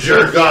I'm a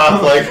jerk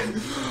off. Like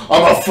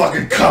I'm gonna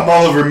fucking come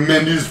all over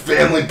Mindy's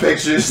family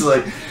pictures.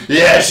 Like,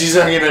 yeah, she's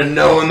not gonna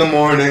know in the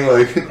morning.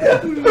 Like,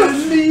 yeah,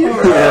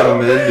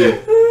 Mindy.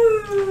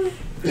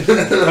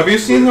 Have you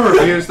seen the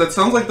reviews? That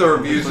sounds like the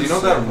reviews. You know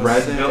that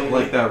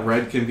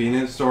red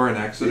convenience store in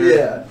Exeter?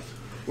 Yeah.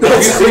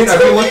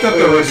 Have you looked up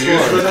the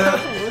reviews for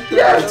that?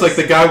 Yeah. It's like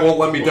the guy won't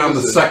let me down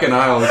the second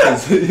aisle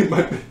because he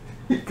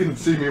can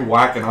see me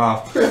whacking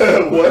off.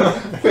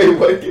 What? Wait,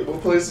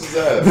 what place is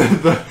that?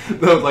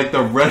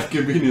 the red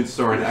convenience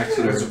store in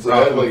Exeter. It's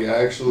red, like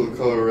actual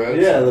color red?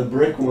 Yeah, the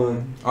brick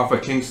one. Off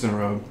of Kingston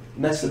Road.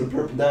 Next to the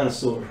purple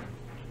dinosaur.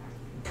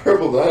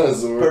 Purple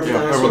dinosaur.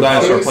 Purple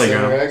dinosaur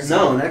playground.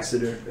 No, in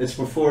Exeter. It's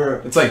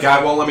before. It's like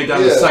guy won't let me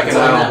down the second it's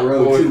on that aisle.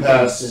 road Well, too, we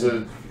passed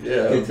Kingston.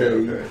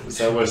 okay. Is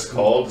that what it's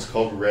called? It's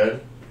called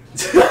red.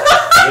 It's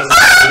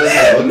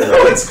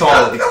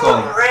called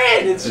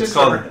red. It's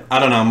called. I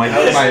don't know. My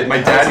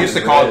dad used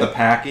to call it the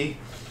Packy.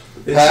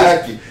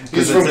 Packy.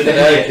 He's from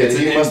Connecticut. He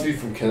Indian- must be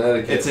from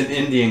Connecticut. It's an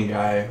Indian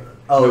guy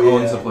Oh, who yeah.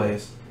 owns the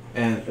place,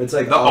 and It's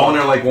like the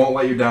owner like won't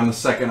let you down the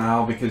second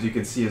aisle because you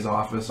can see his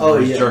office.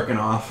 And he's jerking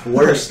off.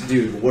 Worst Aki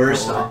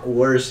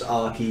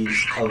of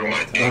all time.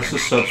 That's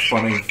just such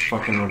funny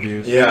fucking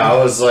reviews. Yeah, I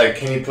was like,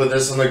 can you put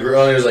this on the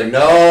grill? And he was like,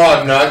 no,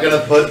 I'm not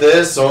gonna put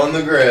this on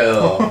the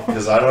grill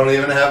because I don't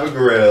even have a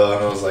grill.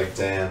 And I was like,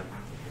 damn.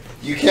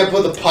 You can't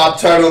put the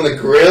Pop-Tart on the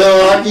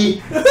grill,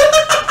 Aki?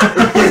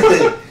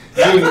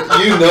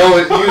 You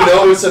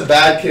know it's a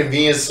bad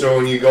convenience store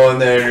when you go in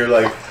there and you're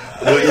like,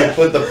 will you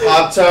put the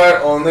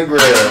Pop-Tart on the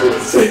grill?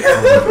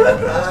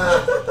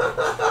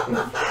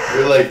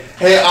 You're like,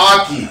 hey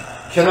Aki,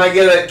 can I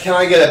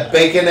get a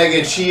bacon, egg,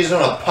 and cheese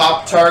on a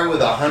Pop-Tart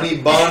with a honey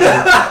bun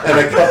and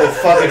a couple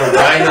fucking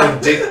rhino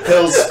dick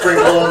pills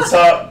sprinkled on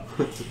top?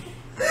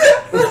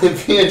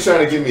 If he ain't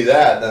trying to give me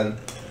that, then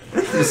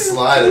just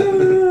slide it.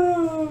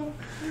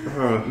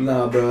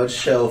 Nah, bro, it's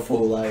Shell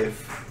full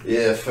life.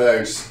 Yeah,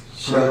 facts.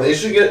 They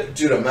should get,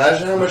 dude.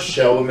 Imagine how much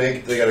Shell would make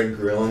if they got a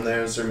grill in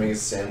there and start making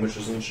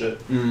sandwiches and shit.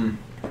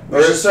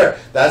 Or just start.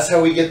 That's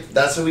how we get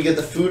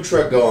the food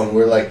truck going.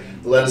 We're like,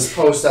 let us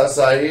post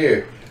outside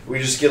here. We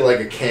just get like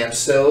a camp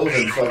stove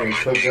and fucking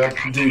cook up.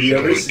 Dude, you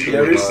ever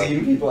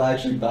seen people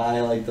actually buy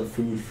like the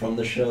food from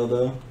the show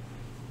though?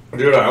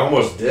 Dude, I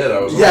almost did.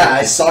 I was. Yeah,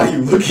 I saw you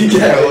looking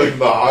at I it. looked at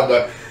the hot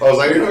dog. I was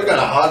like, we got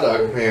a hot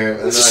dog from here,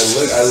 and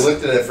then I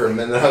looked at it for a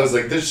minute. And I was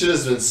like, this shit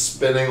has been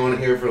spinning on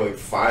here for like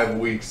 5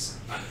 weeks.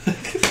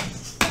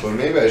 But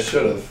maybe I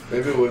should have.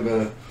 Maybe it would have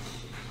been.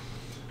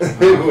 It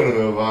wouldn't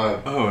have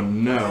vibe. Oh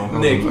no.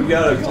 Nick, you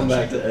gotta come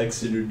back to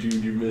Exeter,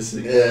 dude. You're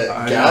missing.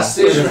 Yeah, gas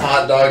station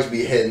hot dogs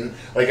be hitting.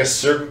 Like a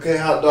Circle K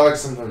hot dog,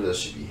 sometimes that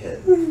should be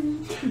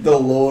hitting. The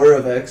lore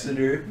of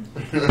Exeter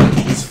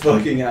is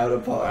fucking out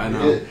of pocket. I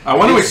know. I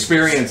want to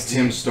experience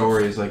Tim's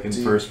stories like in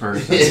first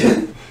person.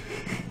 Yeah.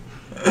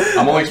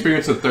 I'm only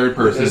experiencing third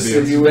person. It's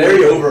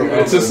very overwhelming.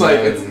 It's just like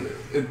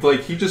it's like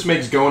he just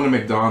makes going to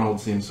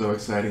McDonald's seem so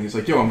exciting. He's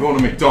like, "Yo, I'm going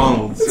to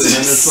McDonald's," and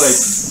then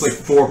it's like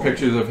 4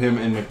 pictures of him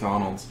in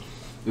McDonald's,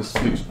 just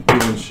doing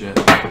shit.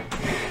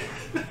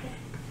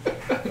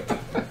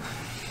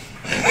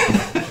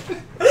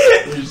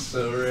 You're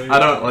so right. I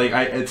don't like.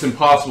 It's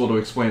impossible to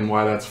explain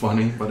why that's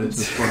funny, but it's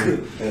just funny.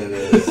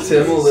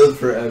 Tim will live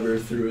forever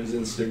through his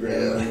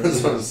Instagram. Yeah,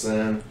 that's what I'm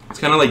saying. It's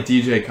kind of like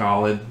DJ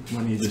Khalid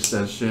when he just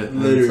says shit.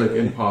 And it's like Literally.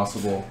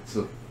 impossible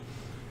to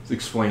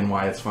explain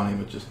why it's funny,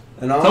 but just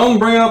And tell him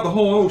bring out the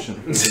whole ocean.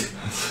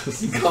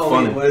 Call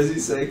funny. me. What does he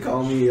say?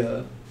 Call me.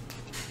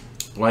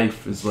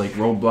 Life is like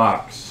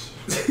Roblox.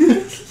 Did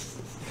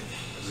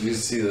you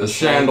see A this?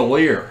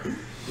 chandelier.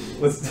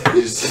 What's Did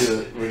you see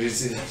that? Did you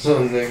see that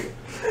one thing?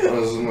 I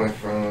was with my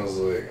friend. I was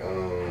like,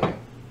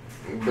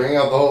 bring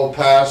out the whole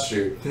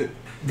pasture.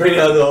 Bring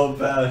out the whole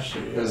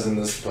pasture. It was in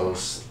this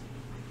post.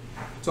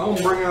 Tell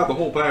him bring out the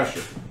whole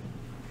pasture.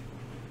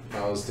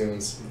 I was doing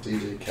some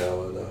DJ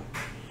Khalid.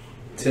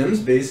 Tim's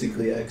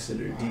basically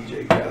Exeter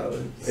DJ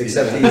Khalid, See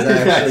except that? he's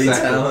actually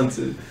Exactly.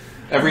 talented.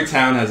 Every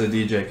town has a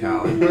DJ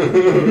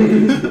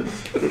Khaled.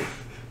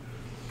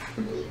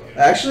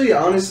 Actually,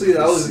 honestly,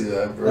 that was See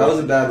that, bro? that was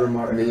a bad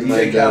remark. Me and my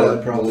DJ dad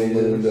Khaled probably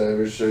Blue Moon, is. did I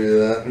ever show you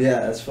that? Yeah,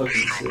 that's fucking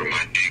sick.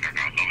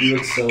 You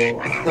look so.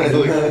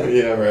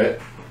 Yeah, right.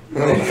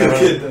 Look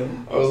at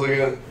them. I was looking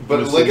at, but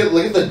look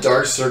at the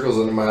dark circles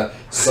under my eye.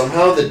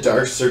 Somehow the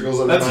dark circles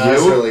under That's my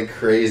eyes you? are like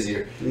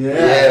crazier.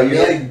 Yeah, me-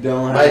 you like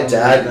don't my have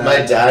dad, like my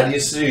that. dad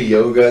used to do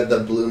yoga at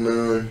the Blue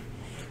Moon,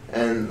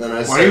 and then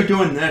I. Why are you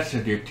doing this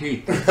with your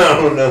teeth? I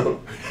don't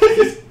know.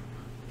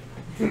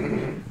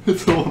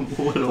 It's a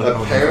little.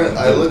 Apparently,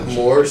 I looked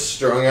more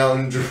strung out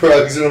on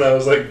drugs when I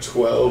was like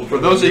 12. For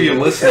those of you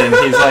listening,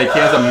 he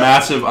has a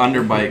massive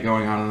underbite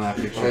going on in that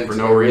picture for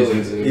no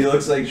reason. He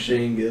looks like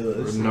Shane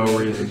Gillis. For no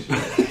reason.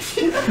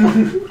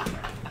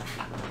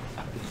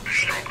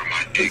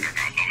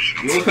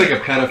 You look like a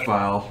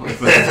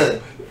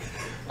pedophile.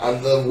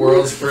 I'm the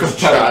world's first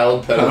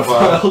child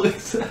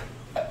pedophile.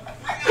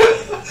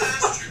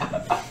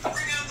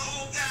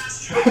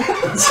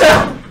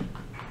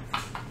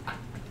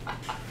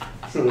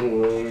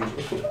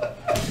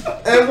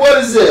 And what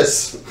is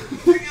this?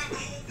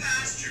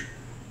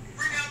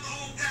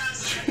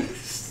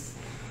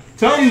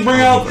 Tell him to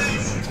bring out.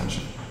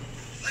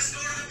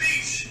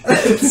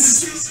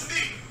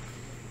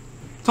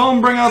 Tell him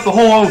to bring out the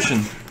whole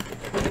ocean.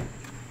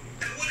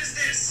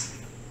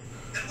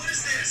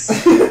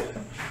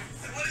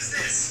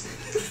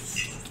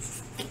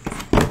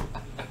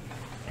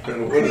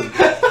 And what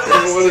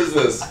is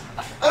this?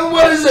 And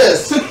what is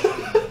this?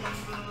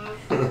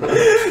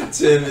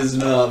 Tim is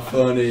not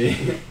funny.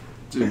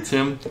 Dude,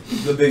 Tim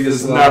The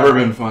biggest has lie. never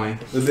been funny.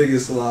 The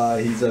biggest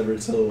lie he's ever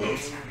told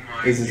is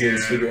his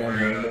Instagram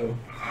handle.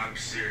 I'm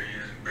serious,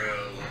 bro.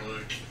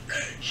 Look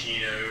at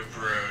Kino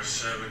Pro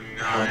 79.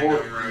 I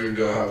hope you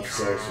go have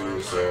sex with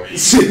yourself.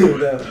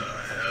 Dude, I'm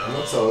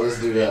gonna tell this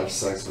dude to have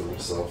sex with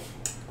himself.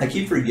 I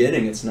keep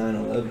forgetting it's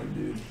 9/11,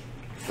 dude.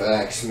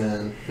 Facts,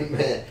 man.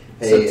 Man.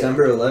 Hey,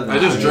 September 11th. I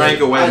just drank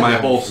away my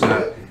never whole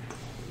forget.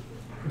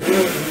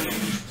 set.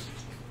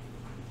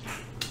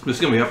 I'm just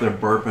gonna be up there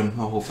burping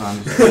the whole time.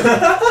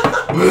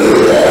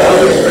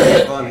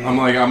 Funny. I'm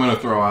like, I'm gonna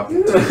throw up. I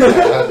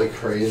had the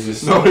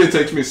craziest. Nobody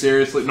takes me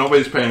seriously.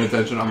 Nobody's paying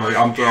attention. I'm like,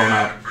 I'm throwing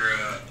up.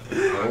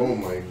 Oh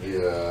my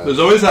god. There's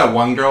always that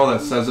one girl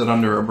that says it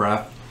under her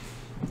breath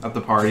at the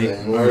party. The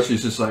N-word? Where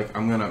she's just like,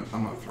 I'm gonna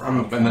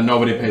throw up, and then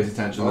nobody pays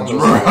attention. It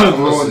I'm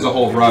ruins the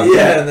whole run.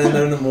 Yeah, and then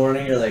in the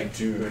morning you're like,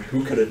 dude,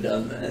 who could have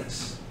done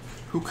this?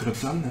 Who could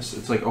have done this?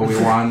 It's like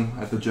Obi-Wan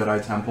at the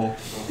Jedi Temple.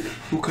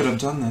 Who could have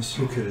done this?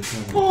 Who could have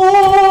done this?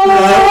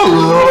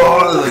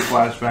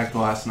 Like flashback to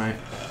last night.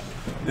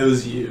 It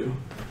was you.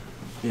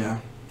 Yeah.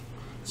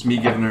 It's me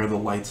giving her the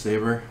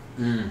lightsaber,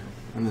 Mm.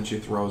 and then she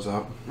throws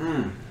up.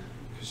 Mm.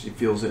 Because she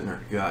feels it in her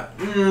gut.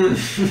 Mm.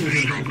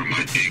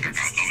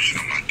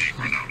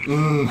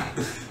 Mm.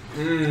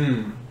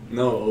 Mm.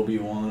 No,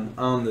 Obi-Wan.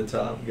 I'm the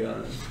Top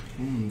Gun.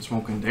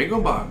 Smoking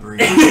Dagobah green.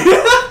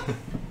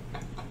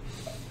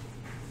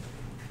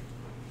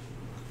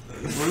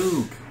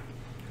 Luke.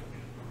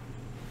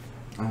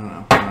 I don't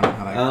know how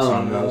that I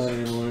song don't know goes.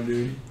 anymore,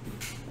 dude.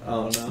 I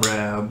don't know.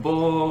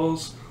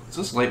 Rebels. Let's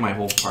just light my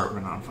whole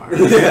apartment on fire.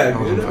 Yeah, I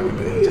wasn't fucking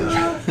paying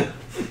attention.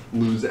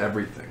 Lose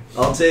everything.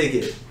 I'll take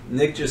it.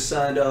 Nick just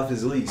signed off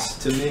his lease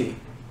to me.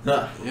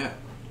 Huh. Yeah.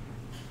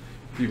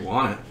 If you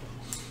want it.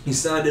 He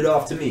signed it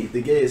off to me,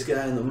 the gayest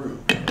guy in the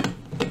room.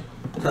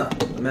 Huh.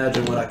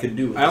 Imagine what I could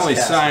do with I only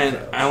this sign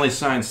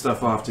castle.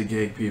 stuff off to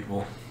gay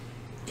people.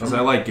 Because I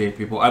like gay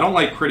people. I don't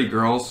like pretty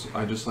girls.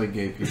 I just like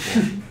gay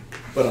people.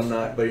 But I'm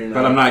not. But you're not.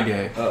 But I'm not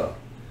gay. Oh,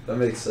 that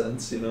makes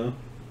sense. You know.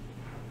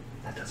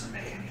 That doesn't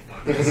make any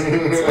fucking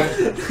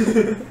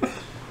sense.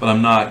 But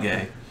I'm not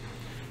gay.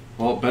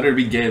 Well, better to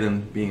be gay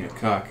than being a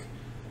cuck.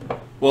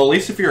 Well, at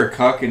least if you're a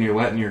cuck and you're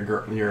letting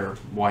your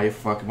wife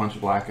fuck a bunch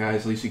of black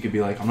guys, at least you could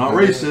be like, I'm not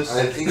racist.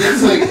 I think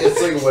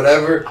it's like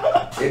whatever.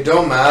 It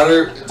don't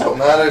matter. It don't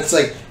matter. It's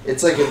like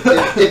if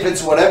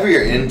it's whatever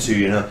you're into,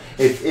 you know.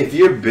 If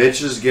your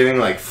bitch is getting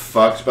like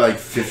fucked by like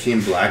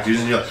 15 black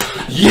dudes and you're like,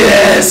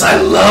 yes, I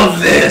love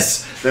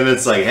this, then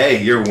it's like,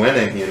 hey, you're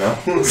winning, you know.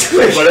 But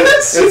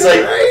it's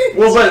like,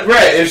 well, but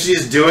right, if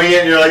she's doing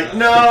it and you're like,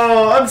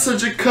 no, I'm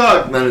such a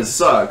cuck, then it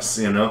sucks,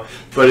 you know.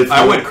 But if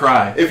I would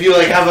cry. If you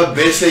like have a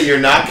bitch that you're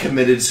not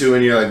committed to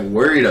and you're like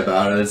worried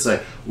about it, it's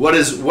like, what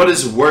is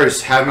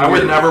worse? Having I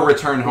would never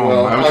return home.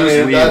 Well, I would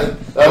just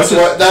leave.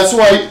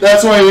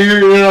 That's why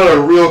you're not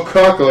a real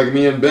cuck like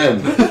me and Ben.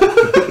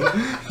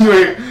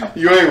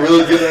 you ain't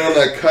really getting on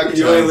that cuck.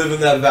 You ain't living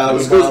that vagabond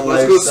Let's go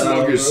lifestyle,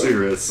 smoke your bro.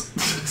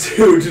 cigarettes.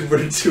 Dude,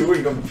 we're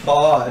doing a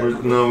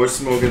pod. We're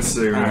smoking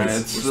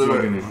cigarettes.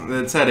 Alright,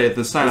 it's at 8.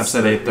 The sign-up's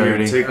at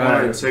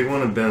 8:30. Take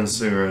one of Ben's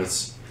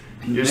cigarettes.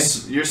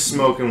 You're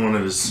smoking one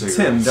of his cigarettes.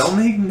 Tim, don't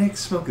make Nick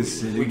smoke a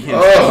cigarette. We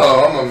can't.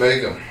 Oh, I'm gonna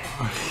make him.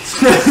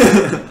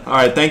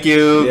 Alright, thank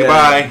you. Yeah,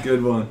 Goodbye.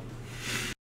 Good one.